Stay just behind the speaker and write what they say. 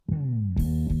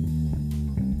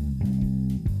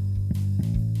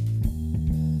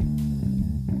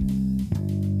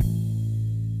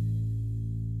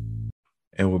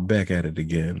And we're back at it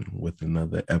again with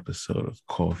another episode of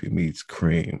Coffee Meets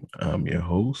Cream. I'm your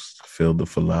host, Phil the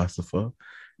Philosopher,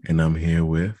 and I'm here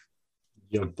with...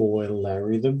 your boy,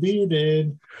 Larry the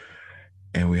Bearded.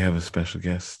 And we have a special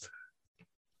guest.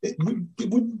 Would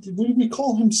we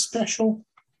call him special?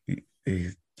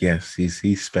 Yes,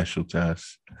 he's special to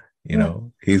us. You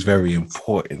know, he's very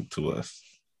important to us.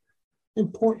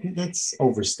 Important? That's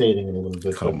overstating it a little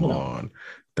bit. Come on.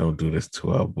 Don't do this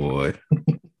to our boy.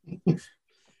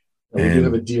 We do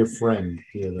have a dear friend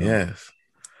here, though. Yes.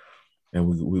 And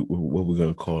we what we're going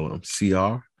to call him?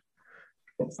 CR?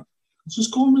 Let's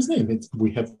just call him his name.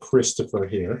 We have Christopher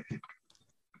here.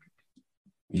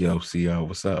 Yo, CR,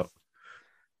 what's up?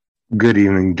 Good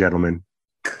evening, gentlemen.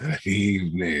 Good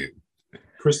evening.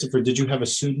 Christopher, did you have a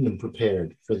pseudonym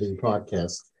prepared for the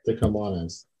podcast to come on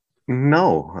as?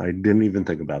 No, I didn't even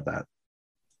think about that.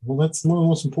 Well, that's one of the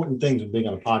most important things when being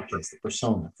on a podcast, the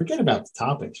persona. Forget about the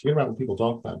topics. Forget about what people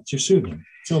talk about. It's your pseudonym.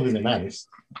 It's the only thing that matters.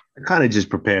 I kind of just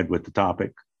prepared with the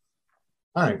topic,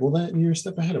 All right. Well, then you're a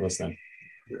step ahead of us then.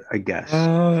 I guess.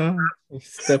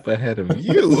 Step ahead of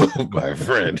you, my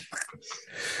friend.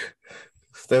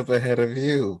 Step ahead of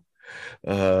you.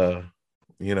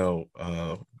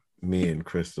 Me and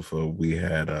Christopher, we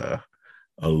had a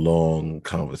long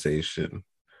conversation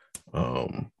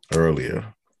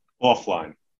earlier.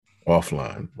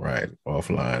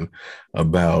 Offline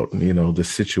about, the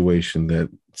situation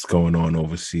that's going on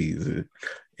overseas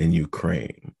in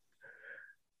Ukraine.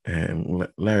 And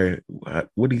Larry,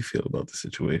 what do you feel about the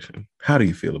situation? How do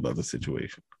you feel about the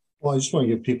situation? Well, I just want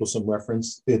to give people some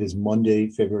reference. It is Monday,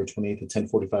 February 28th at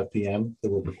 10:45 p.m. that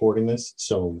we're recording this.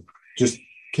 So just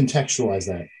contextualize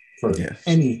that for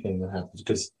anything that happens,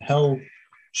 because hell,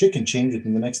 shit can change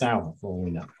within the next hour for all we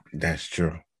know. That's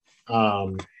true.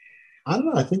 I don't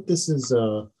know. I think this is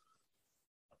to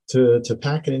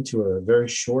pack it into a very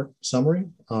short summary.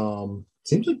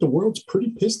 Seems like the world's pretty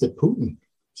pissed at Putin.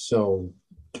 So,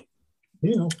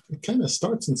 it kind of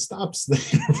starts and stops there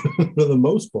for the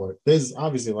most part. There's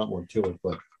obviously a lot more to it,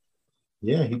 but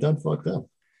yeah, he done fucked up.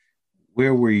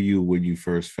 Where were you when you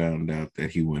first found out that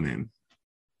he went in?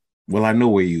 Well, I know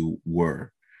where you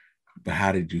were, but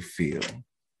how did you feel?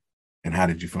 And how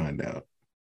did you find out?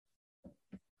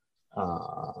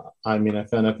 I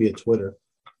found out via Twitter.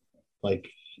 Like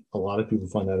a lot of people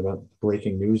find out about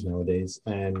breaking news nowadays.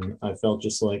 And I felt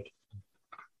just like,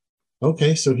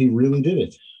 okay, so he really did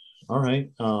it. All right.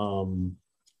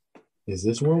 Is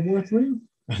this World War III?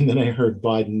 And then I heard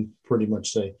Biden pretty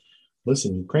much say,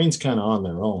 listen, Ukraine's kind of on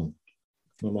their own.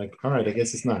 And I'm like, all right, I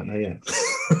guess it's not yet.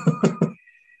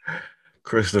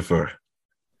 Christopher,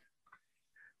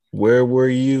 where were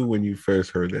you when you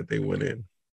first heard that they went in?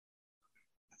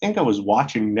 I think I was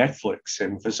watching Netflix,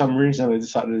 and for some reason I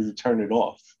decided to turn it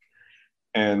off.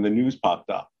 And the news popped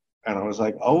up, and I was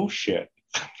like, oh, shit.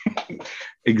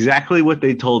 Exactly what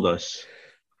they told us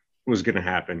was going to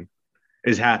happen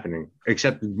is happening,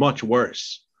 except much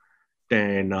worse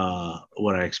than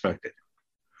what I expected.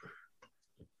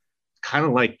 Kind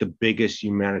of like the biggest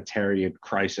humanitarian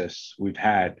crisis we've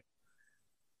had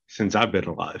since I've been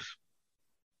alive.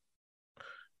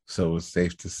 So it's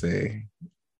safe to say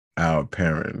our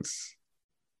parents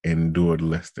endured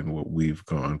less than what we've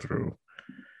gone through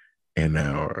in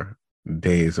our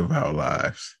days of our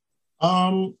lives.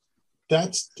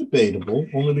 That's debatable,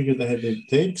 only because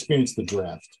they experienced the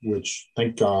draft, which,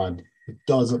 thank God, it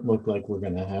doesn't look like we're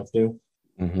going to have to.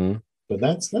 Mm-hmm. But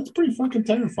that's pretty fucking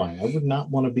terrifying. I would not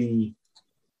want to be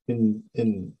in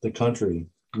the country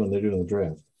when they're doing the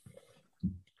draft.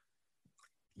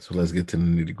 So let's get to the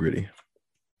nitty gritty.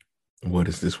 What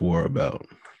is this war about?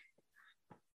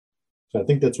 So I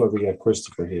think that's why we got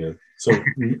Christopher here. So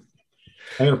I'm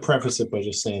going to preface it by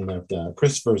just saying that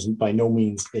Christopher is by no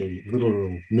means a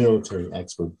literal military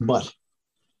expert, but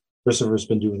Christopher's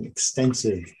been doing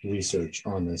extensive research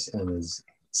on this and is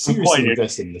seriously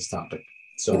invested in this topic.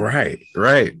 So right.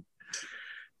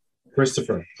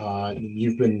 Christopher,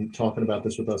 you've been talking about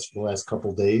this with us for the last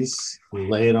couple of days.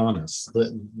 Lay it on us.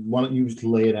 Why don't you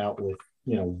lay it out with,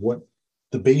 what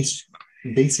the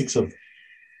basics of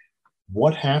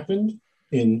what happened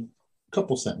in a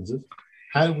couple sentences.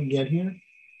 How did we get here?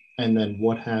 And then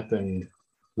what happened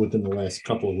within the last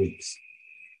couple of weeks?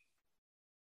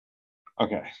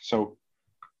 Okay, so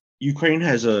Ukraine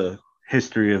has a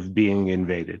history of being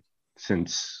invaded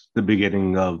since the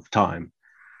beginning of time.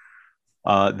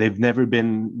 They've never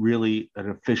been really an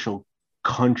official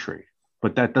country,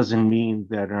 but that doesn't mean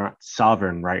they're not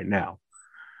sovereign right now.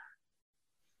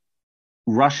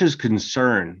 Russia's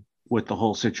concern with the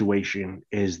whole situation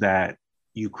is that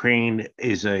Ukraine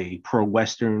is a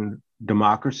pro-Western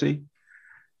democracy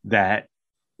that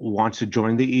wants to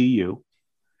join the EU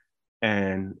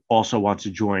and also wants to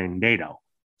join NATO.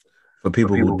 For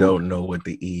people who don't know what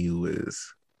the EU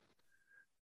is,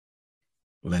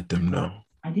 let them know.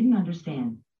 I didn't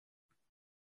understand.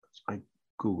 It's my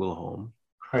Google Home.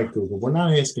 All right, Google. We're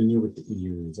not asking you what the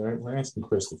EU is. All right, we're asking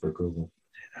Christopher Google.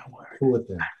 Cool with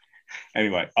that.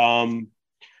 Anyway,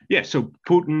 yeah. So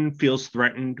Putin feels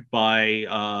threatened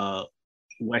by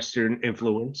Western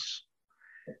influence,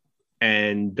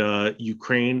 and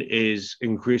Ukraine is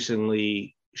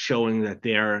increasingly showing that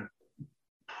they're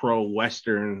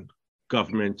pro-Western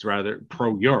governments, rather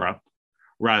pro-Europe,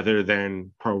 rather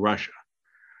than pro-Russia.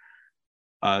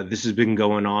 This has been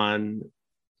going on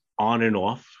and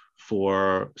off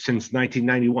since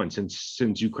 1991,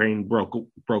 since Ukraine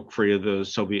broke free of the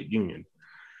Soviet Union.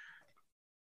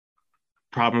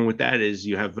 Problem with that is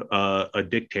you have a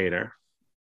dictator,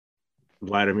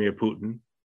 Vladimir Putin,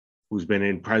 who's been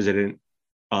in president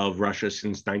of Russia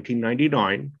since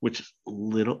 1999, which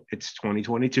it's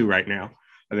 2022 right now.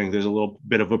 I think there's a little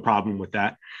bit of a problem with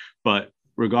that, but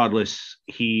regardless,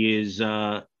 he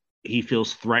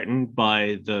feels threatened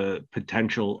by the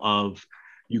potential of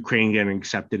Ukraine getting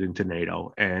accepted into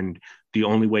NATO, and the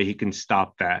only way he can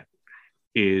stop that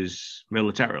is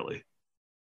militarily.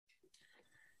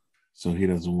 So he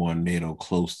doesn't want NATO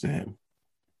close to him.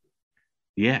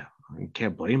 Yeah, I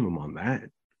can't blame him on that.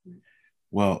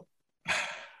 Well,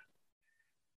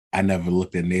 I never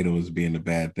looked at NATO as being a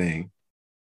bad thing.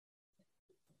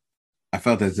 I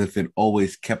felt as if it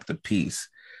always kept the peace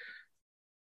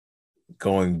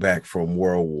going back from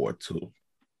World War II.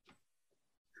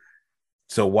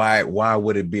 So why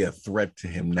would it be a threat to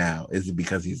him now? Is it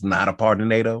because he's not a part of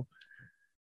NATO?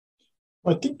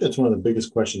 I think that's one of the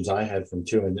biggest questions I had from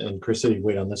too, and Chris said he'd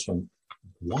wait on this one.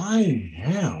 Why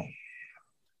now?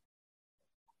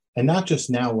 And not just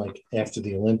now, like after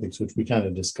the Olympics, which we kind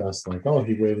of discussed, like, oh,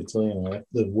 he waited till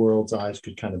the world's eyes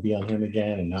could kind of be on him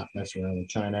again and not mess around with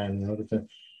China and everything.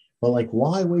 But like,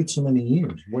 why wait so many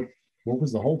years? What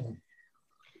was the holdup?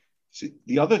 See,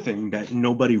 the other thing that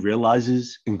nobody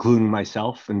realizes, including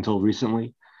myself until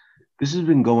recently, this has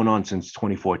been going on since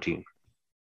 2014.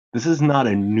 This is not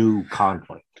a new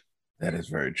conflict. That is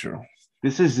very true.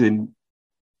 This is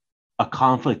a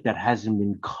conflict that hasn't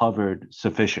been covered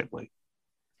sufficiently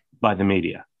by the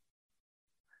media.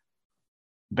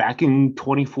 Back in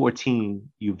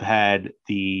 2014, you've had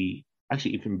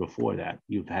actually even before that,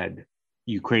 you've had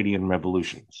Ukrainian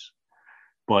revolutions.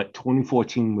 But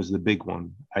 2014 was the big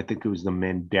one. I think it was the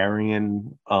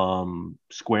Mandarin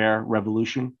Square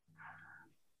Revolution,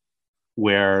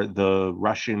 where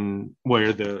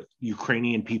the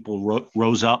Ukrainian people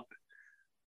rose up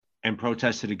and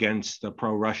protested against the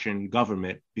pro-Russian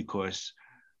government because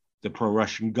the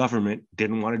pro-Russian government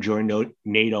didn't want to join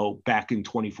NATO back in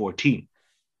 2014.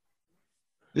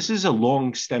 This is a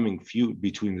long-stemming feud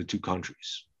between the two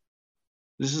countries.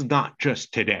 This is not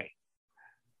just today.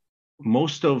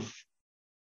 Most of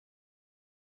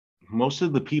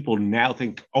the people now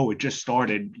think, oh, it just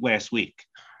started last week.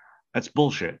 That's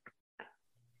bullshit.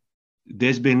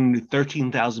 There's been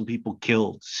 13,000 people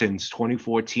killed since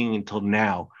 2014 until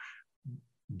now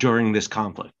during this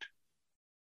conflict.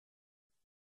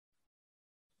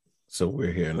 So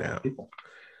we're here now.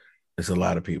 It's a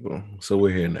lot of people. So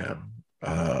we're here now.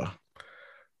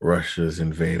 Russia's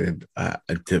invaded.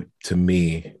 To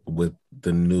me, with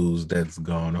the news that's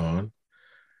gone on,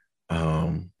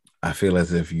 I feel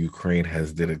as if Ukraine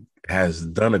has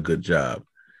done a good job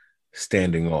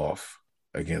standing off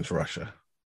against Russia.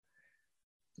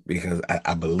 Because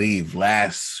I believe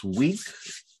last week,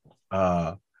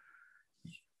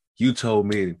 you told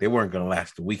me they weren't going to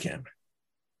last the weekend.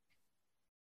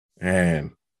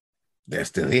 And they're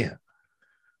still here.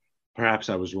 Perhaps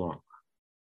I was wrong.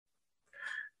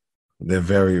 They're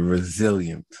very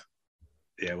resilient.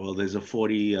 Yeah, well, there's a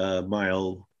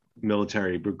 40-mile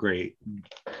military brigade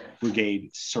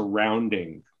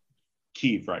surrounding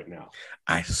Kyiv right now.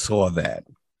 I saw that.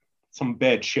 Some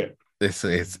bad shit.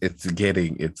 It's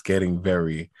getting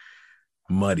very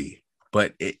muddy,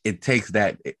 but it takes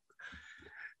that.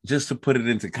 Just to put it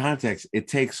into context, it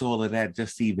takes all of that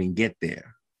just to even get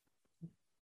there.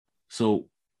 So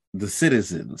the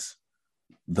citizens,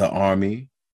 the army,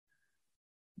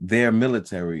 their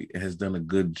military has done a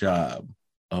good job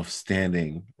of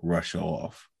standing Russia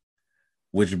off,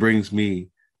 which brings me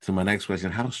to my next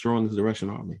question. How strong is the Russian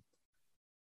army?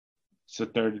 It's the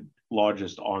third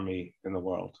largest army in the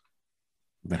world.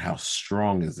 But how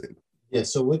strong is it? Yeah,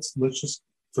 so let's just,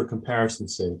 for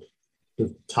comparison's sake,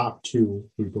 the top two,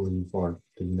 we believe, are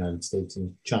the United States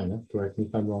and China. Correct me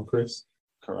if I'm wrong, Chris?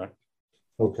 Correct.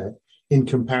 Okay. In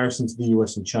comparison to the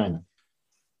U.S. and China,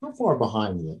 How far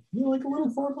behind are they? You like a little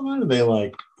far behind? Or are they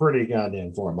like pretty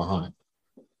goddamn far behind?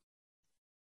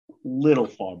 Little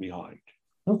far behind.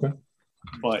 Okay.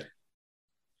 But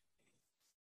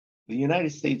the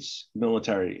United States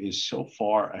military is so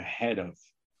far ahead of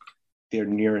their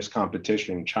nearest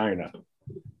competition, China,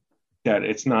 that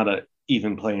it's not an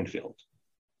even playing field.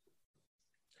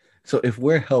 So if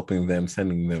we're helping them,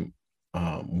 sending them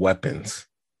weapons,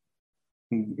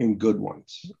 In good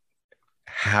ones,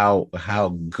 how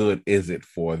good is it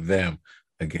for them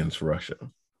against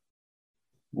Russia?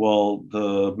 well,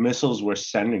 the missiles we're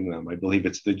sending them, I believe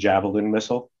it's the Javelin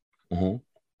missile,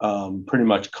 pretty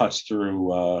much cuts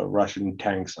through Russian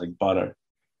tanks like butter.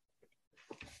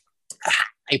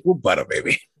 April butter,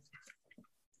 baby.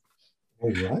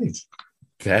 All right.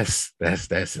 That's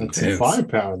That's some intense.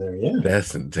 firepower there, yeah.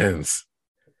 That's intense.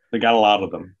 They got a lot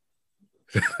of them.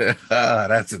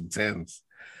 That's intense.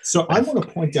 So I want to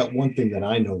point out one thing that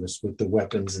I noticed with the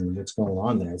weapons and what's going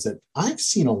on there is that I've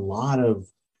seen a lot of,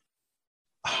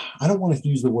 I don't want to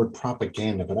use the word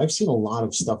propaganda, but I've seen a lot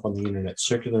of stuff on the internet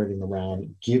circulating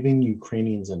around giving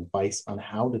Ukrainians advice on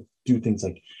how to do things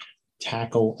like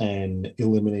tackle and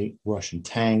eliminate Russian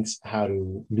tanks, how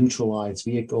to neutralize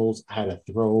vehicles, how to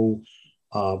throw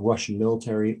Russian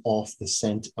military off the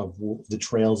scent of the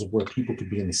trails of where people could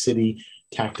be in the city.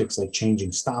 Tactics like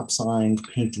changing stop signs,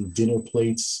 painting dinner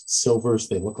plates silver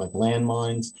so they look like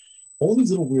landmines, all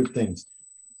these little weird things.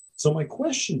 So my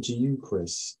question to you,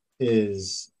 Chris,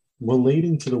 is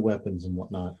relating to the weapons and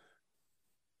whatnot.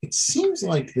 It seems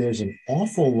like there's an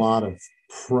awful lot of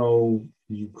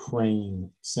pro-Ukraine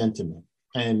sentiment.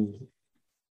 And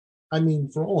I mean,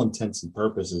 for all intents and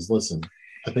purposes, listen,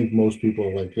 I think most people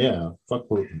are like, yeah, fuck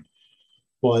Putin.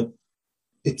 But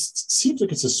it seems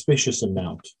like a suspicious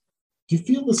amount. Do you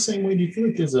feel the same way? Do you feel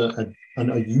like there's an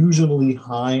unusually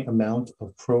high amount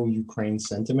of pro-Ukraine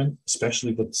sentiment,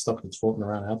 especially with stuff that's floating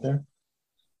around out there?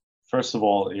 First of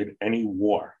all, in any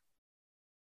war,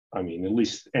 I mean, at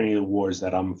least any of the wars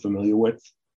that I'm familiar with,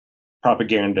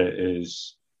 propaganda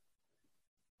is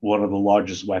one of the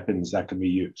largest weapons that can be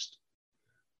used.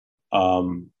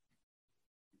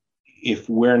 If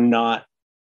we're not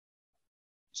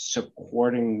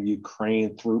supporting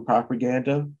Ukraine through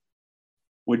propaganda,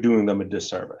 we're doing them a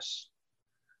disservice.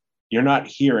 You're not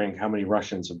hearing how many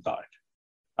Russians have died.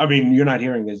 I mean, you're not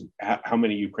hearing how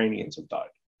many Ukrainians have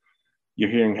died. You're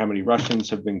hearing how many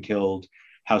Russians have been killed,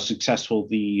 how successful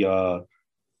the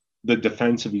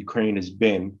defense of Ukraine has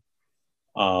been.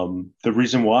 The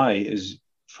reason why is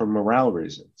for morale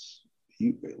reasons.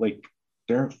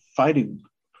 They're fighting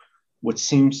what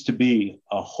seems to be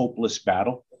a hopeless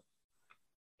battle.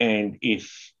 And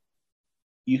if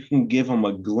you can give them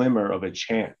a glimmer of a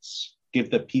chance, give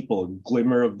the people a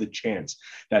glimmer of the chance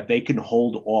that they can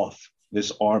hold off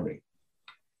this army,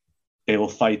 they will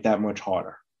fight that much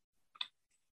harder.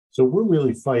 So we're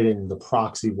really fighting the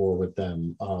proxy war with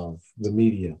them of the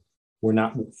media. We're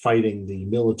not fighting the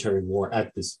military war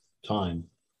at this time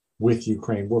with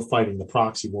Ukraine. We're fighting the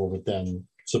proxy war with them,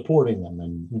 supporting them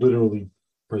and literally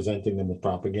presenting them with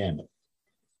propaganda.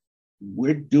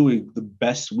 We're doing the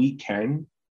best we can,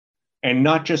 and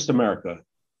not just America,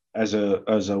 as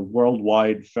a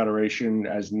worldwide federation,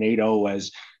 as NATO,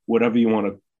 as whatever you want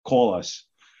to call us.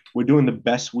 We're doing the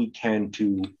best we can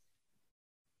to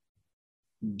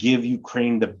give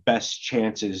Ukraine the best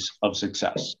chances of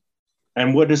success.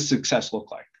 And what does success look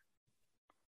like?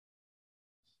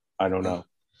 I don't know.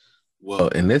 Well,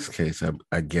 in this case,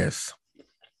 I guess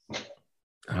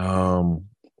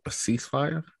a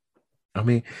ceasefire. I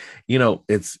mean,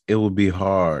 it would be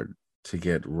hard to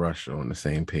get Russia on the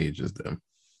same page as them.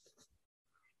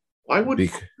 Why would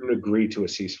Putin agree to a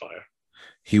ceasefire?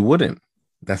 He wouldn't.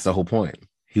 That's the whole point.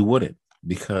 He wouldn't,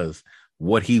 because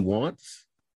what he wants,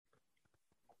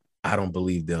 I don't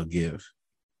believe they'll give.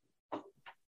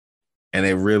 And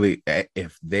it really,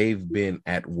 if they've been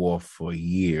at war for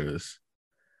years,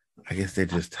 I guess they're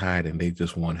just tired and they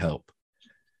just want help.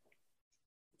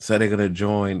 So they're going to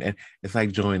join, and it's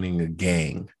like joining a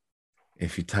gang.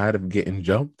 If you're tired of getting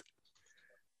jumped,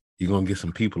 you're going to get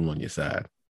some people on your side.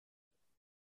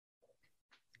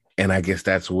 And I guess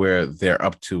that's where they're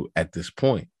up to at this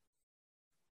point.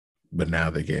 But now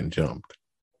they're getting jumped.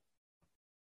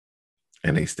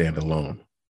 And they stand alone.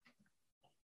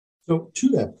 So to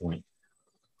that point,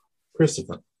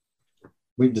 Christopher,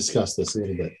 we've discussed this a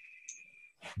little bit.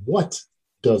 What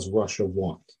does Russia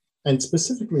want? And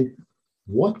specifically,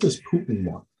 what does Putin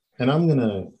want? And I'm going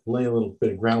to lay a little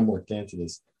bit of groundwork to answer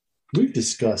this. We've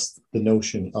discussed the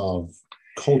notion of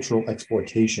cultural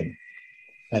exploitation.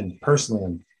 And personally,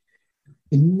 I'm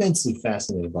immensely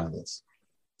fascinated by this.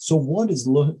 So what is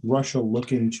Russia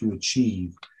looking to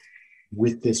achieve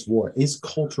with this war? Is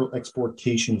cultural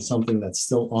exportation something that's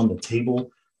still on the table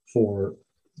for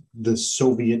the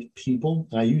Soviet people?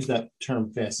 And I use that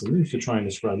term fast and loose to try and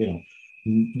describe,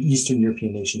 Eastern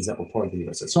European nations that were part of the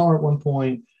USSR at one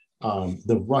point.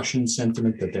 The Russian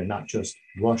sentiment that they're not just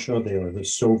Russia, they are the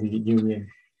Soviet Union.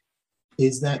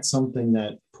 Is that something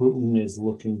that Putin is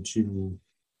looking to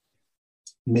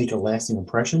make a lasting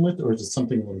impression with, or is it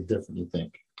something a little different, you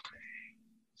think?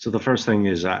 So the first thing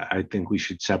is I think we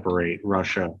should separate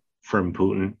Russia from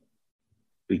Putin,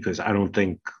 because I don't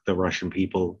think the Russian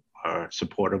people are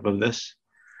supportive of this.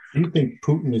 Do you think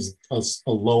Putin is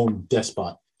a lone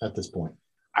despot at this point?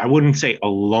 I wouldn't say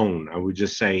alone. I would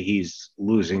just say he's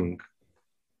losing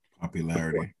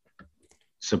Popularity.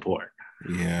 support.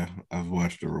 Yeah, I've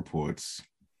watched the reports.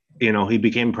 He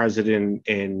became president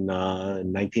in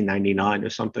 1999 or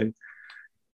something.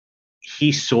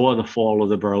 He saw the fall of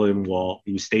the Berlin Wall.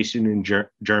 He was stationed in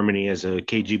Germany as a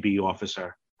KGB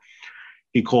officer.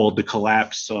 He called the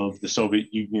collapse of the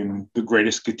Soviet Union the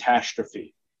greatest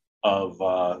catastrophe of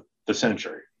the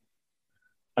century.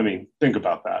 I mean, think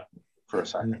about that for a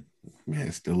second. Yeah,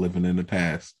 still living in the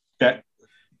past.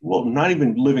 Not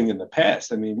even living in the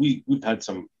past. I mean, we've had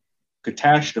some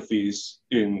catastrophes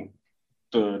in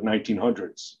the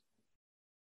 1900s,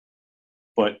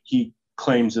 but he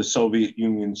claims the Soviet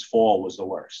Union's fall was the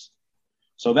worst.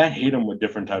 So that hit him a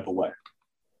different type of way.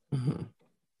 Mm-hmm.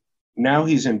 Now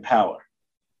he's in power.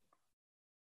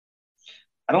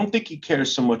 I don't think he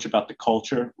cares so much about the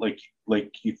culture like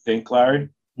you think, Larry.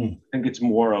 I think it's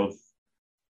more of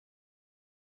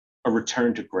a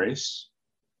return to grace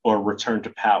or a return to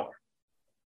power.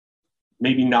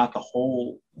 Maybe not the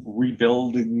whole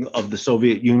rebuilding of the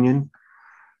Soviet Union,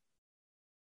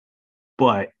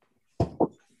 but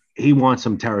he wants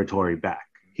some territory back.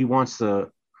 He wants to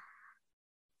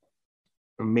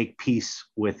make peace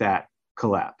with that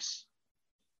collapse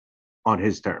on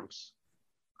his terms.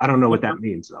 I don't know what that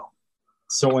means, though.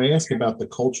 So I ask about the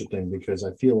culture thing because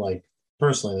I feel like,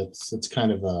 personally, it's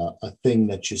kind of a thing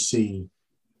that you see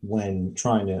when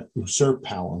trying to usurp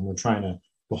power and we're trying to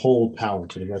behold power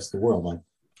to the rest of the world. Like,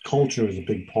 culture is a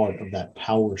big part of that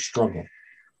power struggle.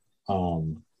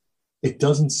 It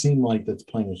doesn't seem like that's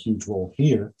playing a huge role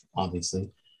here, obviously,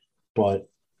 but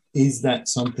is that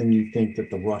something you think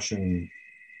that the Russian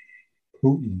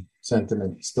Putin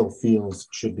sentiment still feels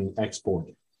should be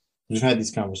exported? We've had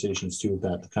these conversations too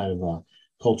about the kind of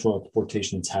cultural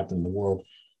exportation that's happened in the world,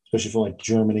 especially for like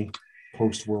Germany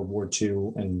post World War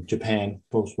II and Japan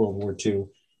post World War II.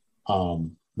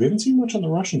 We haven't seen much on the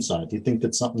Russian side. Do you think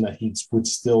that's something that he would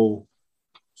still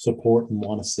support and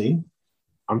want to see?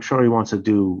 I'm sure he wants to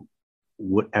do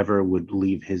whatever would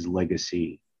leave his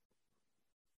legacy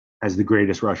as the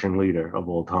greatest Russian leader of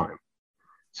all time.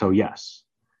 So yes.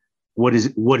 What is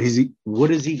he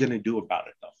going to do about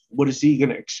it, though? What is he going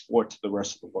to export to the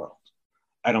rest of the world?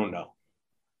 I don't know.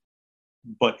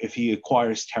 But if he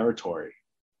acquires territory,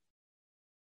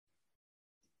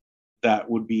 that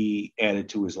would be added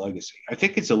to his legacy. I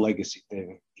think it's a legacy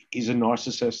thing. He's a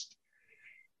narcissist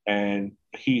and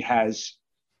he has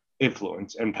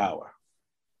influence and power.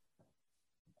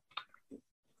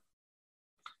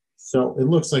 So it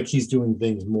looks like he's doing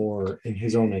things more in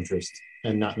his own interest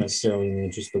and not necessarily in the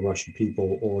interest of the Russian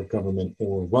people or government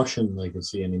or Russian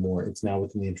legacy anymore. It's now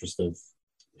within the interest of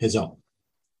his own.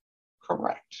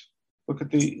 Correct. Look at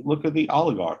the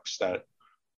oligarchs that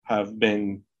have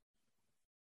been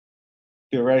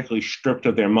theoretically stripped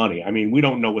of their money. I mean, we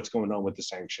don't know what's going on with the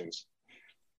sanctions.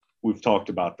 We've talked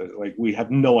about that. Like, we have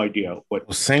no idea what.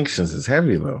 Well, sanctions is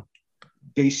heavy though.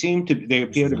 They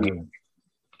appear to be.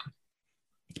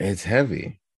 It's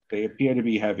heavy. They appear to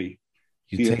be heavy.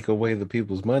 You take away the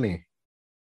people's money.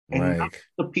 And like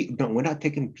no, we're not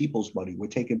taking people's money. We're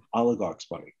taking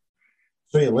oligarchs' money.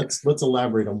 So yeah, let's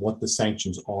elaborate on what the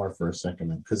sanctions are for a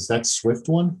second, because that SWIFT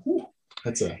one,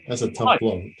 that's a tough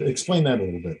blow. Explain that a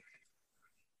little bit.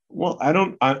 Well, I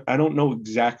don't know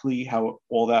exactly how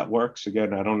all that works.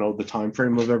 Again, I don't know the time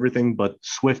frame of everything, but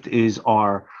SWIFT is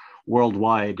our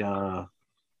worldwide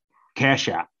cash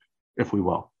app, if we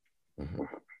will. Mm-hmm.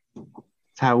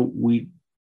 It's how we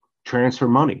transfer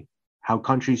money, how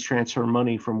countries transfer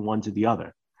money from one to the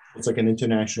other. It's like an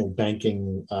international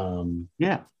banking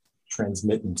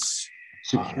transmittance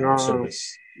secure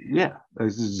service. Yeah,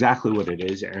 that's exactly what it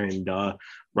is. And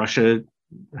Russia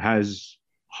has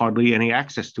hardly any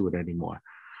access to it anymore.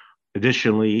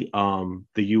 Additionally, the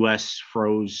U.S.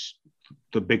 froze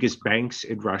the biggest banks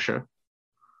in Russia.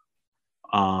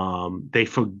 They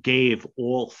forgave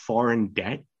all foreign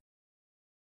debt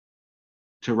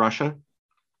to Russia,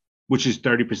 which is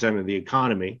 30% of the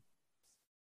economy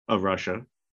of Russia.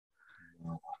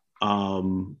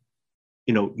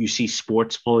 You see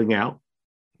sports pulling out.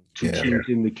 Two teams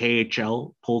in the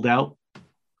KHL pulled out.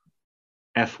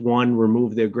 F1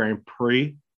 removed their Grand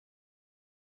Prix.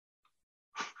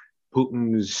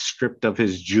 Putin is stripped of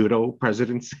his judo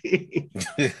presidency.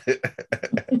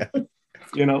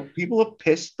 People are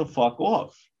pissed the fuck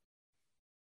off.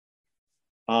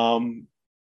 And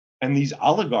these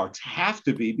oligarchs have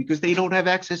to be, because they don't have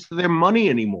access to their money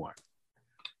anymore.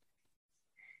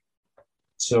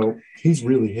 So he's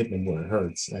really hitting him where it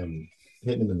hurts and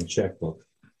hitting him in the checkbook,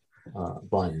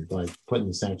 Biden, by putting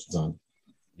the sanctions on.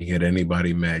 You get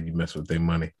anybody mad, you mess with their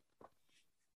money.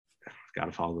 Got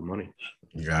to follow the money.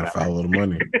 You got to follow the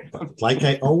money. Like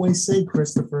I always say,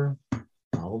 Christopher,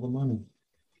 follow the money.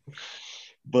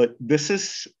 But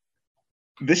this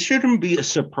shouldn't be a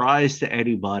surprise to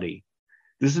anybody.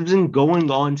 This has been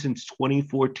going on since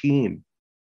 2014.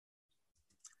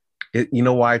 You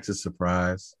know why it's a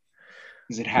surprise?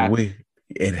 Because it happened.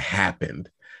 It happened.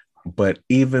 But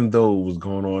even though it was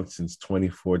going on since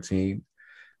 2014,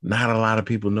 not a lot of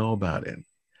people know about it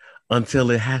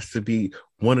until it has to be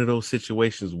one of those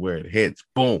situations where it hits,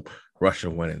 boom, Russia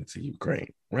went into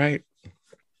Ukraine, right?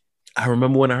 I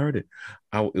remember when I heard it.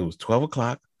 It was 12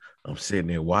 o'clock. I'm sitting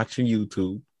there watching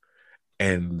YouTube.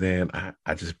 And then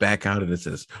I just back out and it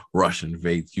says, Russia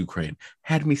invades Ukraine.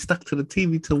 Had me stuck to the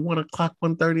TV till 1 o'clock,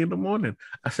 1:30 in the morning.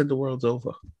 I said, the world's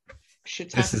over.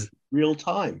 Shit's happening real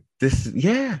time.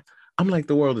 I'm like,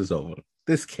 the world is over.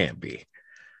 This can't be.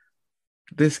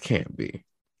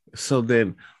 So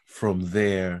then from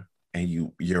there,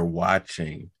 and you're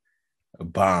watching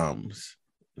bombs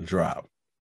drop,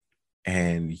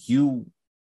 and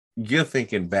you're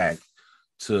thinking back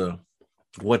to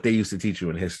what they used to teach you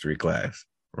in history class,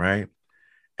 right?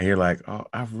 And you're like, oh,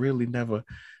 I really never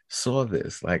saw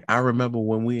this. Like, I remember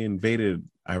when we invaded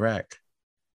Iraq,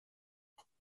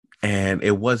 and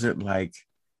it wasn't like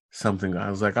something I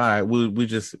was like, all right,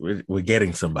 we're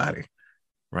getting somebody,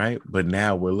 right? But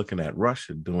now we're looking at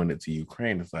Russia doing it to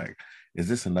Ukraine. It's like, is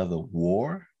this another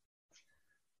war?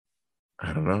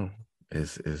 I don't know.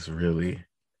 It's really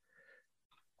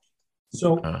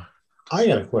so. I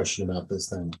got a question about this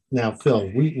then. Now,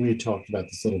 Phil, we talked about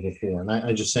this a little before, and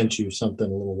I just sent you something a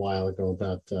little while ago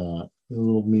about a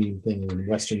little meme thing in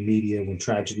Western media when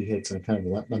tragedy hits and kind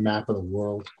of a map of the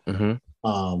world.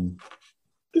 Mm-hmm.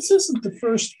 This isn't the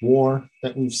first war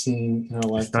that we've seen in our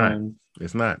lifetime.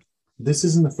 It's not. This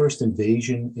isn't the first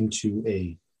invasion into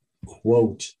a,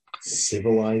 quote,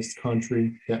 civilized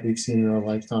country that we've seen in our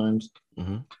lifetimes.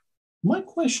 Mm-hmm. My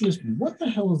question is, what the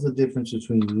hell is the difference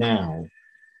between now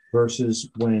versus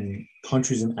when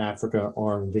countries in Africa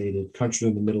are invaded, countries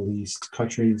in the Middle East,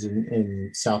 countries in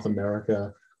South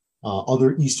America,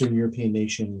 other Eastern European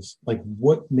nations? Like,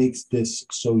 what makes this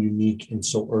so unique and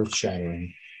so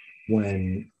earth-shattering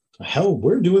when, hell,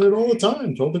 we're doing it all the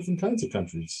time to all different kinds of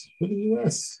countries with the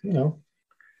U.S.,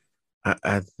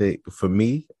 I think, for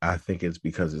me, I think it's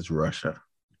because it's Russia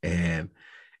and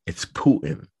it's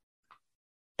Putin,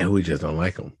 and we just don't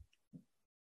like him.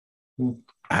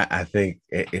 I think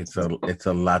it's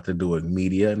a lot to do with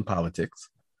media and politics.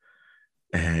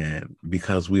 And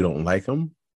because we don't like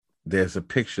him, there's a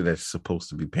picture that's supposed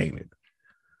to be painted.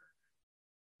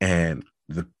 And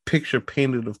the picture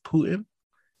painted of Putin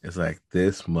is like,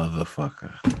 this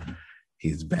motherfucker,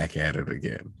 he's back at it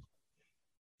again.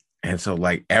 And so,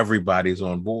 like, everybody's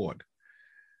on board.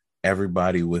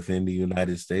 Everybody within the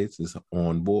United States is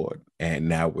on board. And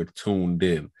now we're tuned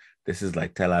in. This is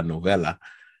like telenovela.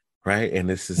 Right. And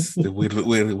this is,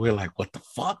 we're like, what the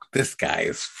fuck? This guy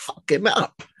is fucking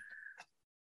up.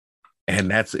 And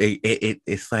that's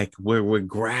it's like we're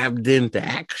grabbed into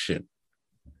action.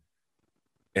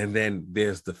 And then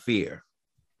there's the fear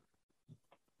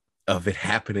of it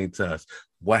happening to us.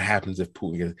 What happens if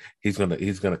Putin, he's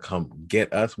gonna come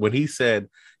get us? When he said,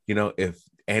 if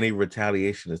any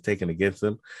retaliation is taken against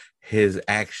him, his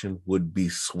action would be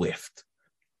swift.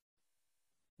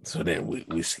 So then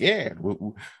we scared.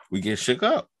 We get shook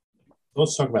up.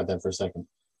 Let's talk about that for a second.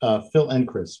 Phil and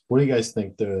Chris, what do you guys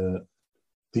think the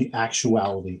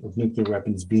actuality of nuclear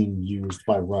weapons being used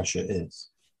by Russia is?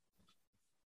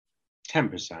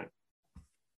 10%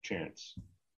 chance.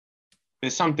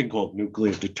 There's something called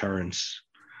nuclear deterrence.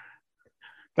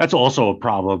 That's also a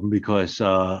problem because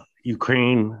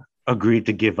Ukraine agreed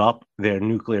to give up their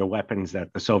nuclear weapons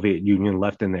that the Soviet Union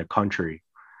left in their country.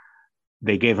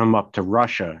 They gave them up to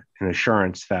Russia in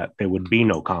assurance that there would be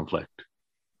no conflict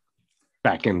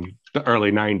back in the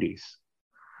early 90s.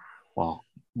 Well,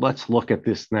 let's look at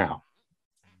this now.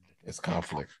 It's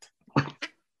conflict.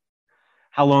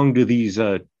 How long do these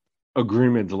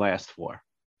agreements last for?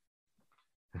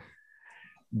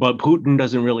 But Putin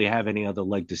doesn't really have any other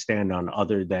leg to stand on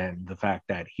other than the fact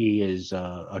that he is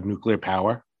a nuclear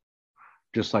power,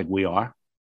 just like we are,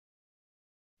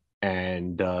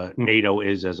 and NATO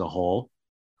is as a whole.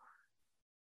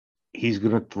 He's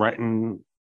going to threaten.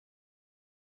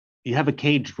 You have a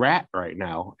caged rat right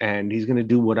now, and he's going to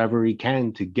do whatever he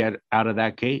can to get out of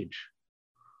that cage.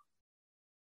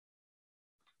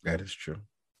 That is true.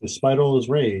 Despite all his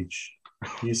rage,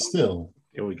 he's still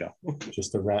Here we go.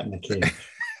 just a rat in a cage.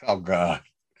 Oh God.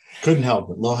 Couldn't help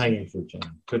it. Low hanging fruit,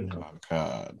 John. Couldn't help Oh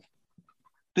God.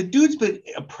 The dude's been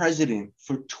a president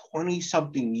for 20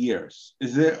 something years.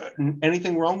 Is there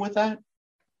anything wrong with that?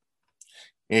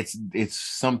 It's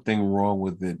something wrong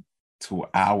with it to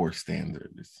our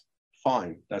standards.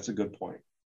 Fine. That's a good point.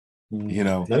 it. You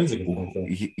know, That is a good point, though.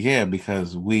 yeah,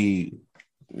 because we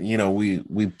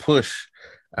push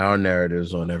our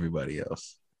narratives on everybody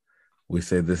else. We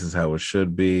say this is how it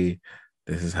should be.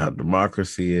 This is how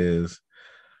democracy is.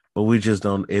 But we just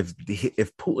don't. If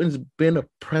Putin's been a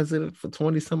president for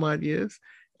 20 some odd years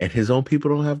and his own people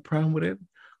don't have a problem with it,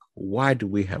 why do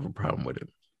we have a problem with it?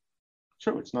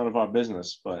 Sure, it's none of our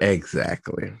business, but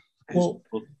Exactly. Well,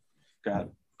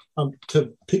 God.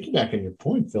 To piggyback on your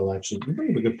point, Phil, actually, you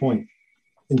bring up a good point.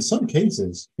 In some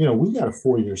cases, we got a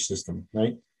 4-year system,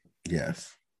 right?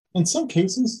 Yes. In some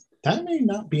cases, that may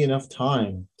not be enough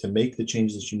time to make the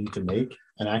changes that you need to make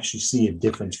and actually see a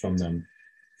difference from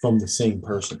the same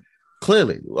person.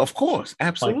 Clearly, of course,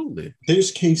 absolutely.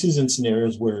 There's cases and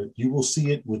scenarios where you will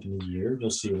see it within a year. You'll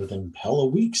see it within a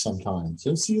week sometimes.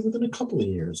 You'll see it within a couple of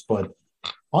years. But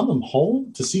on the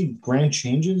whole, to see grand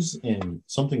changes in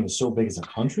something that's so big as a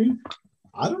country,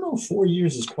 I don't know if 4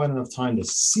 years is quite enough time to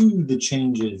see the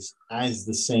changes as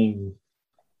the same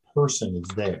person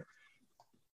is there.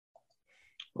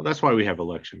 Well, that's why we have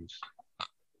elections.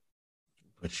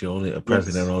 But a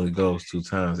president only goes 2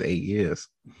 times 8 years.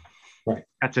 Right.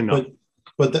 That's enough.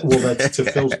 But that's to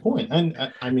Phil's point.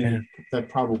 And I mean, that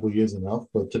probably is enough.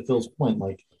 But to Phil's point,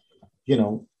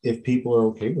 if people are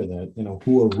okay with that,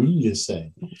 who are we to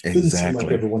say? It doesn't seem like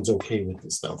everyone's okay with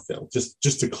this stuff, Phil.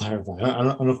 Just to clarify, I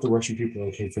don't know if the Russian people are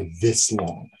okay for this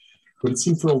long, but it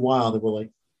seemed for a while they were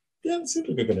like, yeah, it seems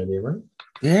like a good idea, right?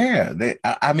 Yeah.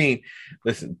 I mean,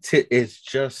 listen, it's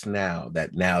just now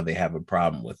they have a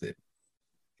problem with it.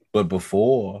 But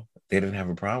before, they didn't have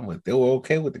a problem with it. They were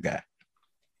okay with the guy.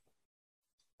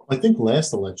 I think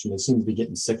last election, they seemed to be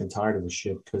getting sick and tired of the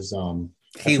shit because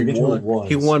I forget who it was.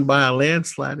 He won by a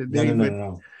landslide.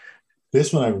 No.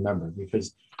 This one I remember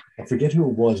because I forget who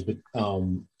it was, but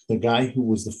the guy who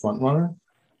was the front runner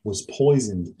was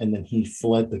poisoned, and then he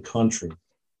fled the country,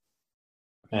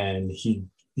 and he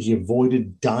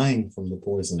avoided dying from the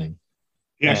poisoning.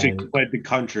 He actually fled the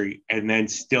country and then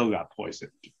still got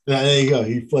poisoned. There you go.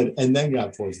 He fled and then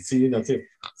got poisoned. See, too.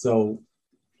 So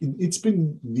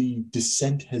the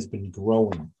dissent has been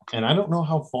growing, and I don't know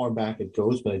how far back it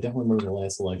goes, but I definitely remember the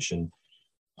last election.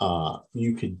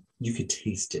 You could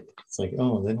taste it. It's like,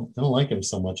 oh, they don't like him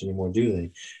so much anymore, do they?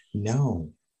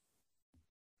 No.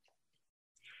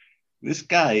 This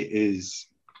guy is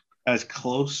as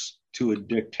close to a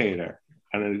dictator,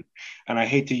 and I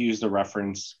hate to use the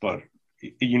reference, but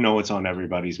it's on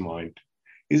everybody's mind.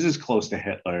 He's as close to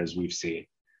Hitler as we've seen.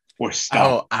 Or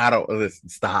Stalin. Oh, I don't listen.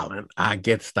 Stalin. I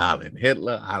get Stalin.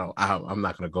 Hitler. I'm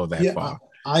not going to go that far.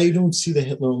 I don't see the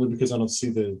Hitler only because I don't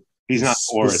see He's not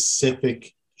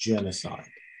specific genocide.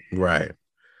 Right.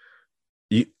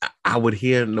 I would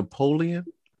hear Napoleon.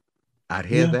 I'd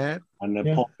hear that. And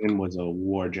Napoleon was a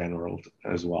war general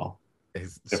as well.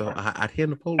 So I'd hear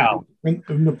Napoleon. And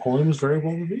Napoleon was very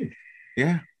well reviewed.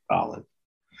 Yeah. Stalin.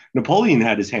 Napoleon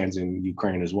had his hands in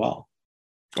Ukraine as well.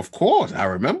 Of course, I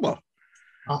remember.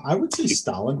 I would say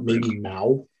Stalin, maybe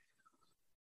Mao.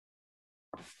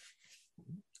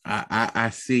 I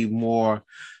see more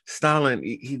Stalin.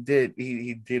 He did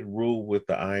rule with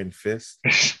the iron fist.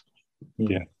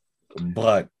 Yeah,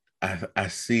 but I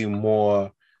see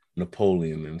more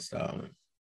Napoleon than Stalin.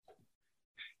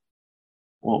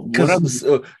 Well, because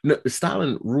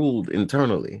Stalin ruled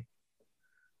internally,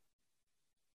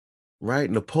 right?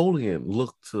 Napoleon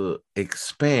looked to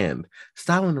expand.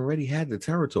 Stalin already had the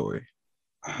territory.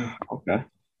 Okay.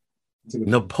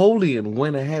 Napoleon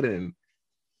went ahead and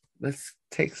let's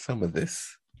take some of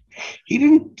this.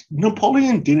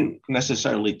 Napoleon didn't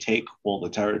necessarily take all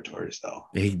the territories, though.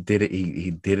 He did it.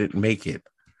 He didn't make it.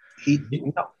 He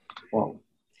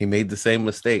made the same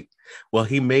mistake. Well,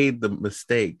 he made the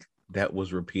mistake that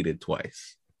was repeated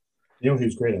twice. He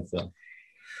was great at that.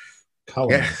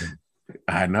 Colonizing. Yeah,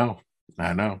 I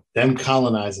know. Them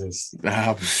colonizers.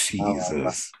 Oh,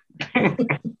 Jesus.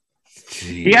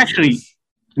 He actually,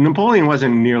 Napoleon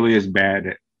wasn't nearly as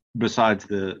bad besides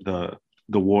the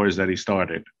wars that he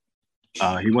started.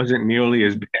 He wasn't nearly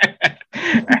as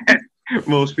bad as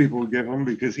most people give him,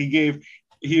 because he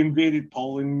invaded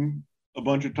Poland a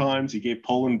bunch of times. He gave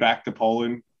Poland back to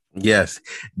Poland. Yes,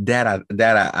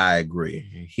 I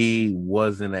agree. He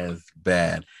wasn't as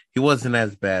bad. He wasn't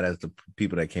as bad as the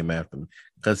people that came after him,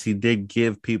 because he did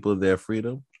give people their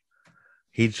freedom.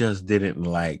 He just didn't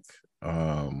like,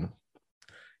 how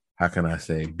can I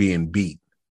say, being beat.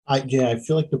 I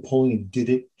feel like Napoleon did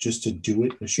it just to do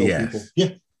it, to show people,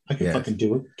 Yes. I can Yes. fucking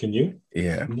do it. Can you?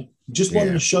 Yeah. Just wanted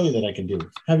Yeah. to show you that I can do it.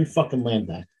 Have your fucking land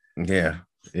back. Yeah.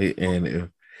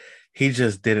 He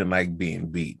just didn't like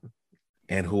being beat.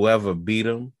 And whoever beat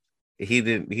him, he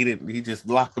just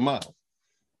locked them up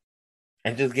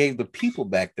and just gave the people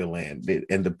back their land.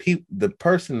 And the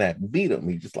person that beat him,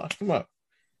 he just locked them up.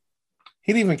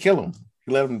 He didn't even kill him.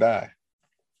 He let him die.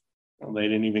 Well, they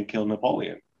didn't even kill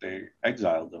Napoleon. They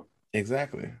exiled him.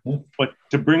 Exactly. But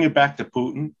to bring it back to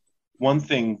Putin, one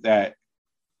thing that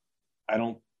I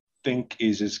don't think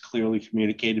is as clearly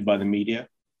communicated by the media,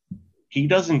 he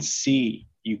doesn't see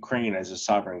Ukraine as a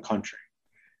sovereign country.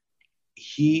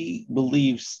 He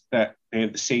believes that they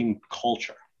have the same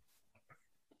culture.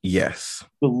 Yes.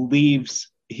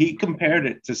 He compared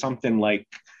it to something like,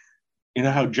 you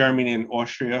know how Germany and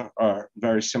Austria are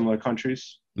very similar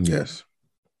countries? Yes.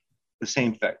 The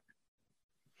same thing.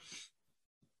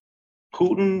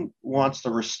 Putin wants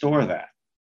to restore that.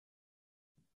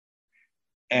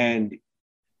 And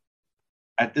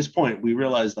at this point, we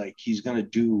realize like he's going to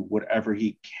do whatever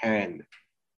he can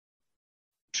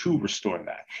to restore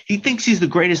that. He thinks he's the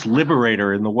greatest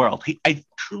liberator in the world. I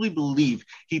truly believe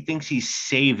he thinks he's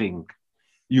saving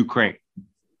Ukraine.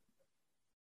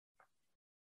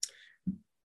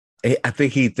 I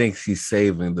think he thinks he's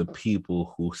saving the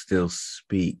people who still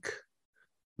speak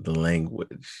the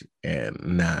language and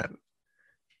not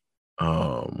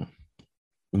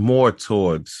more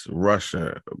towards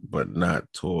Russia, but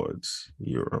not towards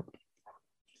Europe.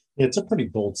 Yeah, it's a pretty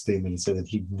bold statement to say that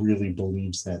he really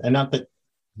believes that. And not that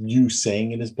you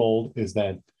saying it is bold, is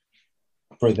that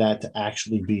for that to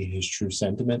actually be his true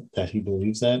sentiment, that he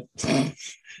believes that.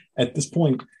 At this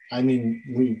point, I mean,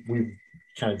 we've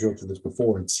kind of joked to this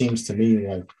before. It seems to me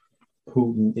like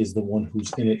Putin is the one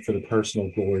who's in it for the personal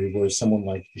glory, whereas someone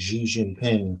like Xi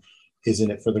Jinping is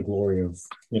in it for the glory of,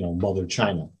 Mother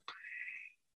China.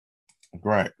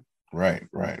 Right.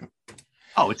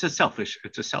 Oh, it's a selfish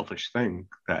thing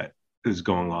that is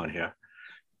going on here.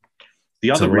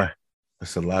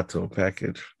 It's a lot to a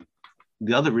package.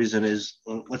 The other reason is,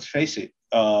 let's face it,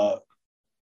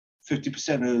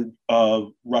 50%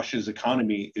 of Russia's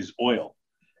economy is oil.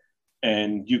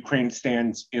 And Ukraine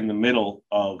stands in the middle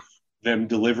of them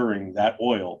delivering that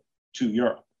oil to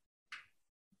Europe.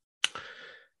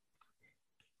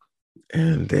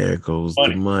 And there goes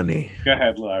the money. Go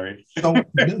ahead, Larry.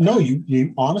 No,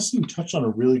 you honestly touched on a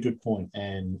really good point,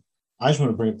 and I just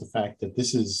want to bring up the fact that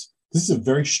this is a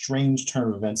very strange turn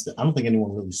of events that I don't think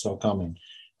anyone really saw coming,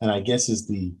 and I guess is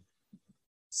the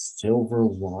silver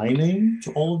lining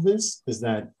to all of this is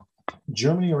that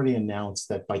Germany already announced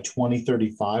that by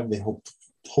 2035 they hope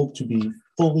to be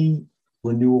fully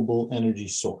renewable energy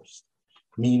source,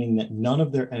 meaning that none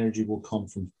of their energy will come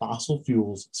from fossil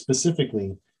fuels,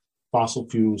 specifically fossil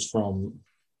fuels from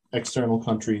external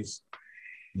countries,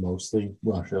 mostly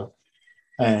Russia,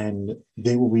 and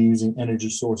they will be using energy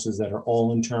sources that are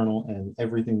all internal and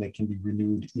everything that can be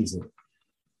renewed easily.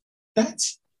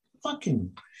 That's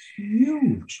fucking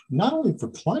huge, not only for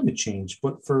climate change,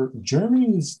 but for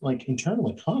Germany's internal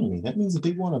economy. That means that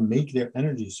they want to make their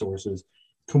energy sources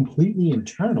completely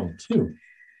internal too,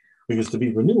 because to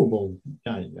be renewable,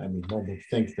 I mean, one would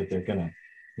think that they're gonna,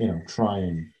 try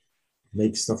and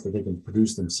make stuff that they can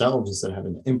produce themselves instead of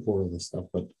having to import all this stuff.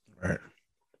 But right,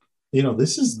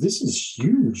 this is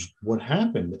huge what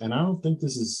happened, and I don't think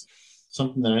this is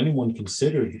something that anyone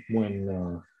considered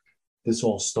when this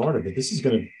all started. But this is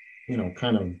going to,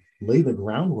 kind of lay the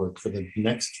groundwork for the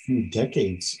next few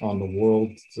decades on the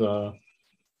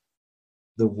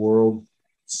world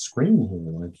screen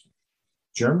here. Like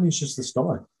Germany's just the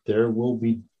start. There will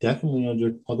be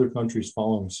definitely other countries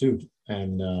following suit,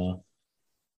 and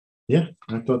yeah,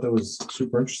 I thought that was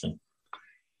super interesting.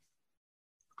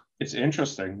 It's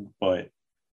interesting, but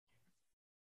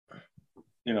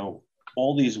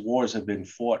all these wars have been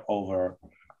fought over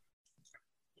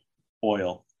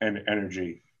oil and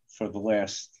energy for the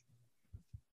last,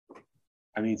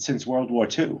 since World War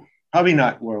II. Probably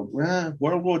not World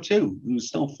War II. It was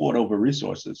still fought over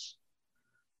resources.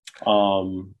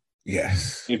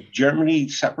 Yes. If Germany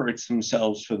separates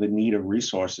themselves for the need of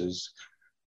resources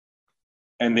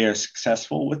and they're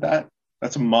successful with that,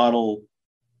 That's a model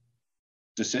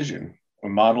decision, a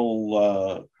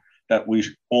model that we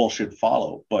all should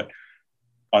follow. But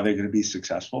are they going to be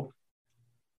successful?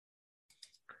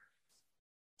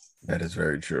 That is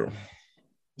very true.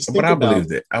 Just But think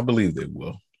about I believe they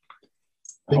will.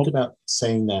 think about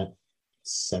saying that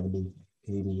 70,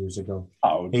 80 years ago.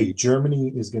 Hey, Be.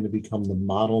 Germany is going to become the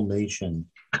model nation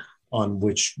on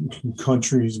which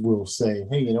countries will say,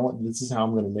 hey, you know what? This is how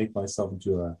I'm going to make myself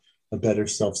into a better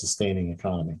self-sustaining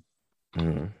economy.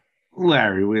 Mm.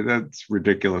 Larry, that's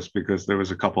ridiculous because there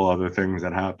was a couple other things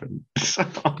that happened.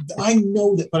 I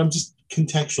know that, but I'm just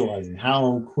contextualizing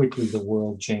how quickly the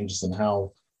world changes and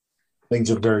how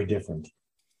things are very different.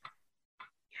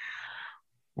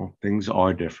 Well, things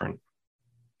are different.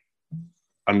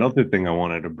 Another thing I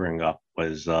wanted to bring up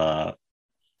was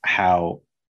how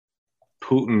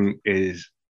Putin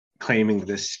is claiming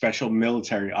this special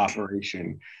military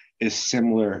operation is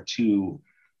similar to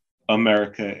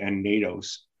America and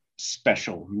NATO's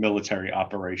special military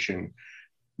operation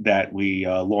that we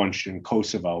launched in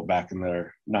Kosovo back in the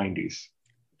 90s.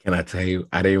 Can I tell you,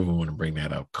 I didn't even want to bring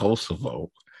that up.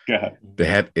 Kosovo. Yeah.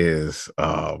 That is,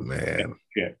 oh man.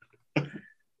 Yeah.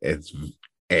 It's,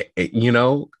 you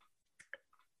know,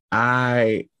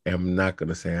 I am not going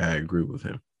to say I agree with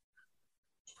him,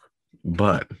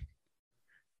 but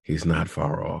he's not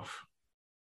far off.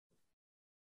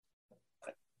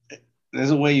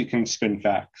 There's a way you can spin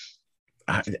facts.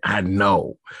 I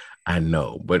know,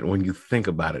 but when you think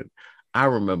about it, I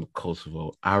remember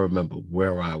Kosovo. I remember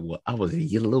where I was. I was a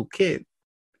little kid.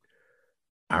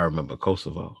 I remember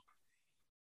Kosovo,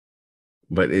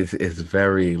 but it's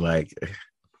very like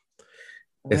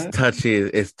it's touchy.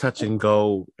 It's touch and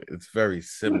go. It's very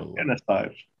similar.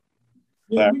 Genocide.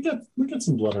 Yeah, we got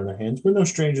some blood on our hands. We're no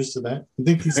strangers to that. You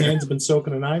think these hands have been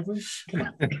soaking in ivory? Come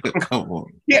on, come on.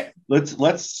 Yeah,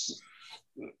 let's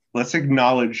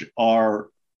acknowledge our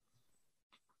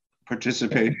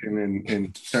participation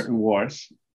in certain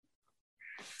wars.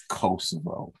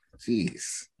 Kosovo,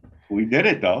 jeez, we did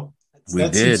it though.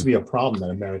 That seems to be a problem that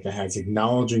America has,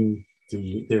 acknowledging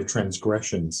their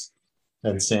transgressions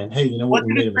and saying, "Hey, you know what?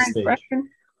 We made a mistake."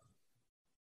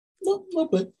 Little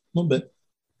bit.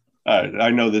 I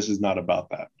know this is not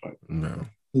about that, but no.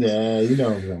 Yeah, you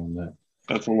know I'm going that.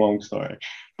 That's a long story.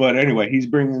 But anyway, he's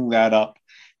bringing that up.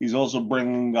 He's also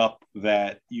bringing up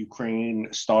that Ukraine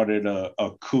started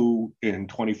a coup in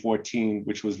 2014,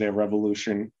 which was their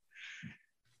revolution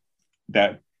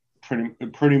that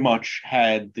pretty much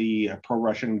had the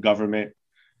pro-Russian government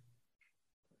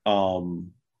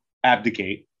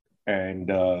abdicate and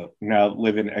now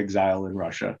live in exile in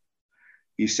Russia.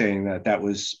 He's saying that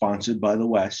was sponsored by the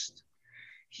West.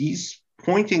 He's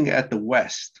pointing at the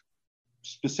West,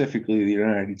 specifically the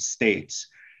United States,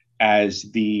 as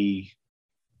the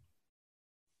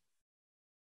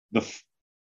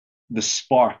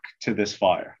spark to this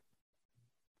fire.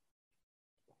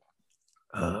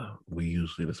 We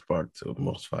usually the spark to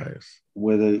most fires.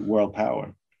 We're the world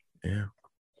power. Yeah.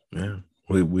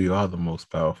 We are the most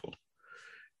powerful.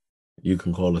 You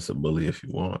can call us a bully if you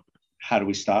want. How do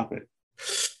we stop it?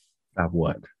 Stop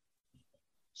what?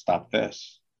 Stop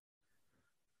this.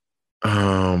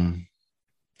 I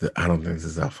don't think this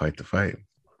is our fight to fight.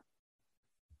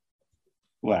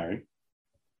 Larry.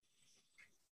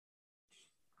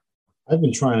 I've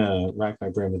been trying to rack my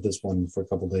brain with this one for a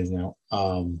couple of days now.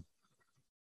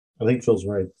 I think Phil's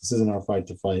right. This isn't our fight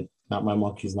to fight. Not my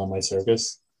monkeys, not my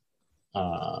circus.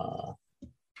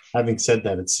 Having said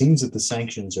that, it seems that the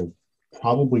sanctions are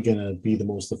probably going to be the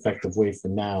most effective way for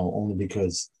now, only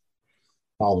because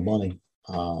all the money.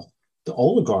 The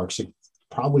oligarchs are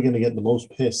probably going to get the most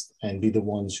pissed and be the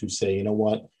ones who say, you know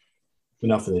what,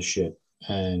 enough of this shit,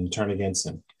 and turn against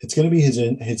him. It's going to be his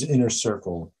inner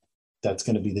circle that's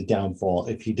going to be the downfall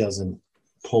if he doesn't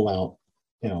pull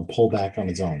back on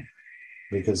his own.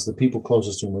 Because the people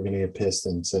closest to him are going to get pissed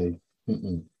and say,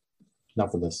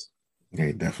 enough of this.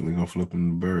 They definitely gonna flip him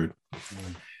the bird.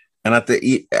 And I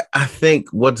think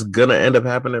what's gonna end up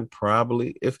happening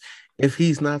probably if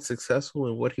he's not successful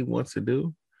in what he wants to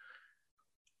do,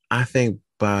 I think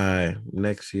by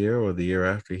next year or the year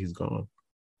after he's gone.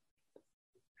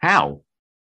 How?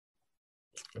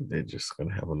 They're just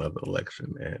gonna have another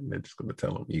election and they're just gonna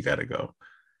tell him you gotta go.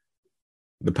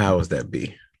 The powers that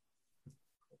be.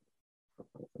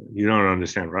 You don't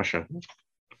understand Russia.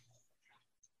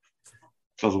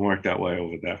 Doesn't work that way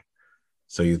over there.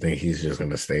 So you think he's just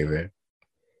gonna stay there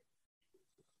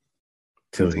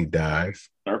till he dies?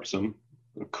 Usurps him.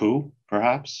 A coup,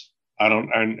 perhaps. I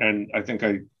don't. And I think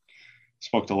I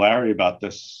spoke to Larry about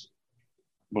this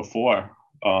before.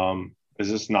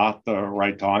 Is this not the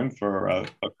right time for a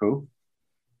coup?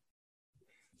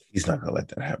 He's not gonna let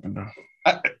that happen,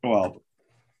 though. Well,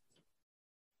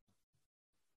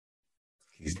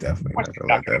 He's definitely not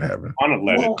gonna let that happen. want to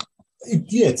let Well,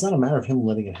 yeah, it's not a matter of him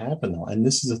letting it happen though, and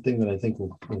this is a thing that I think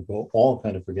we're all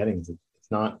kind of forgetting. Is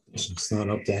it's not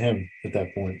up to him at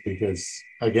that point because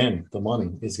again, the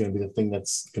money is going to be the thing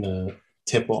that's going to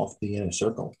tip off the inner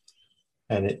circle,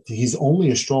 and he's only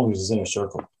as strong as his inner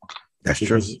circle. That's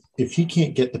Because true. if he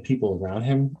can't get the people around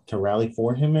him to rally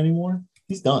for him anymore,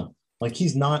 he's done. Like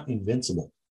he's not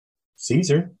invincible.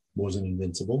 Caesar wasn't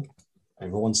invincible.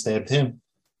 Everyone stabbed him.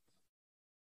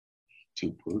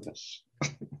 to Brutus.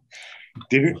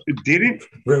 didn't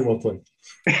Very well played.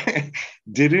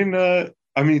 didn't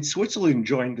I mean Switzerland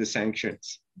joined the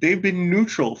sanctions. They've been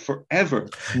neutral forever.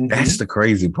 That's the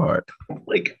crazy part.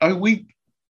 Like, are we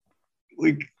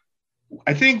like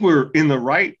I think we're in the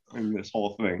right in this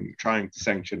whole thing, trying to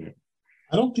sanction him.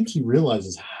 I don't think he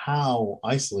realizes how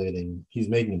isolating he's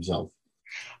making himself.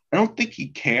 I don't think he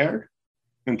cared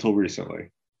until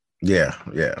recently. Yeah.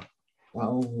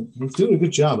 Well, he's doing a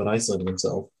good job at isolating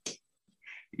himself.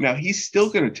 Now he's still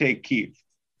going to take Kyiv.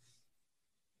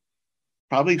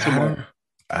 Probably tomorrow.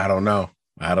 I don't know.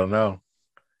 I'm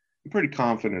pretty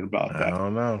confident about that. I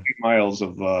don't know. 8 miles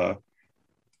of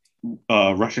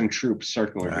Russian troops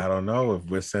circling. I don't know if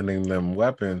we're sending them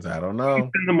weapons. I don't know.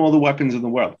 Send them all the weapons in the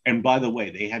world. And by the way,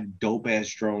 they had dope ass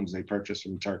drones they purchased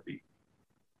from Turkey.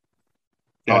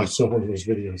 I saw one of those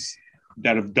videos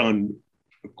that have done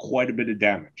quite a bit of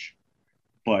damage.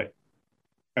 But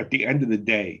at the end of the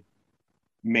day,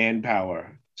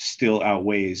 manpower still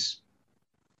outweighs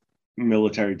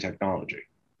military technology.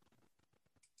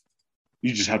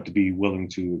 You just have to be willing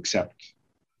to accept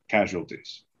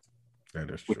casualties. That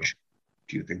is true.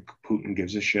 Do you think Putin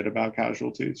gives a shit about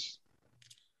casualties?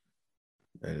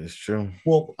 That is true.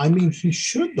 Well, I mean, he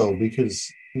should, though,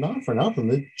 because not for nothing,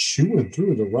 they're chewing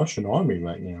through the Russian army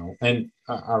right now. And,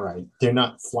 all right, they're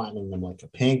not flattening them like a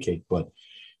pancake, but,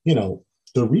 you know,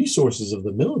 the resources of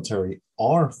the military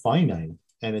are finite.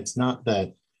 And it's not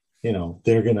that, you know,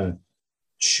 they're going to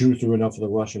chew through enough of the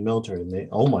Russian military. And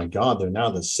oh, my God, they're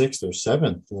now the 6th or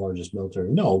 7th largest military.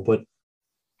 No, but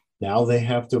now they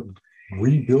have to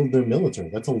rebuild their military.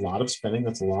 That's a lot of spending.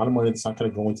 That's a lot of money that's not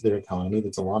going to go into their economy.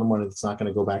 That's a lot of money that's not going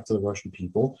to go back to the Russian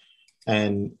people.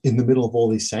 And in the middle of all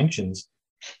these sanctions,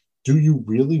 do you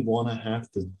really want to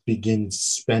have to begin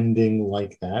spending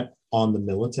like that on the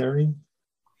military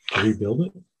to rebuild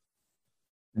it?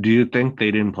 Do you think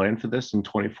they didn't plan for this since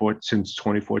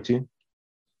 2014?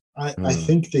 I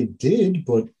think they did,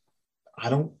 but I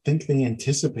don't think they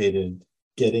anticipated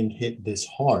getting hit this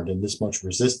hard and this much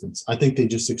resistance. I think they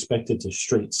just expected to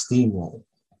straight steamroll.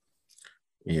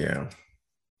 Yeah.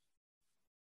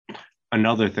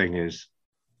 Another thing is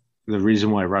the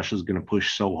reason why Russia's going to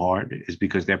push so hard is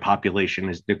because their population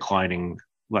is declining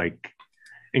like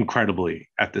incredibly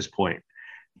at this point,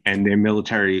 and their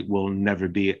military will never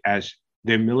be as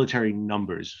their military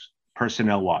numbers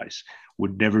personnel wise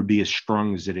would never be as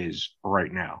strong as it is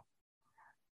right now.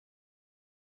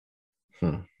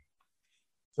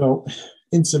 So,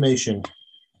 in summation,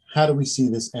 how do we see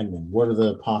this ending? What are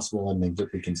the possible endings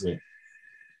that we can see?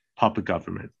 Puppet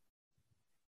government.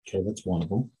 Okay, that's one of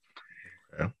them.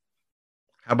 Okay.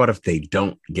 How about if they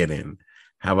don't get in?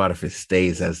 How about if it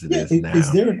stays as it is now?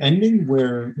 Is there an ending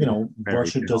where, you know,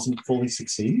 Russia doesn't fully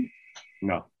succeed?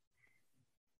 No.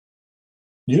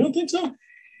 You don't think so?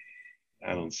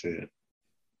 I don't see it.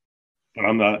 But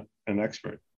I'm not an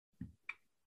expert.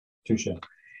 Touche.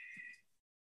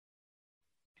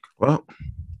 Well,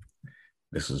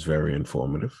 this is very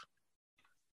informative.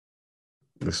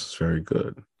 This is very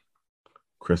good.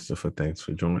 Christopher, thanks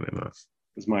for joining us.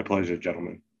 It's my pleasure,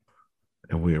 gentlemen.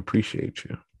 And we appreciate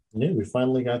you. Yeah, we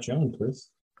finally got you on, Chris.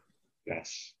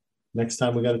 Yes. Next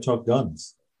time we got to talk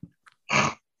guns.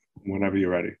 Whenever you're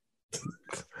ready.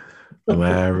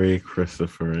 Larry,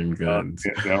 Christopher, and guns.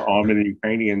 There are armed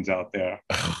Ukrainians out there.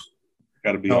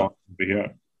 Got to be on over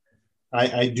here.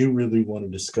 I do really want to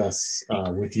discuss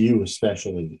with you,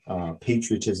 especially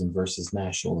patriotism versus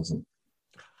nationalism.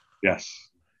 Yes.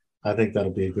 I think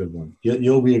that'll be a good one.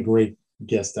 You'll be a great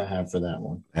guest to have for that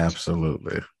one.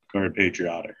 Absolutely. Very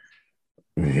patriotic.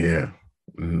 Yeah,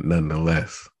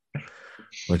 nonetheless.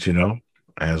 But, you know,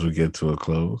 as we get to a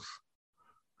close,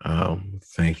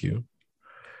 thank you.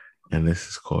 And this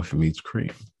is Coffee Meets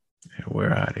Cream. And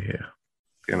we're out of here.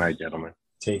 Good night, gentlemen.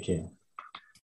 Take care.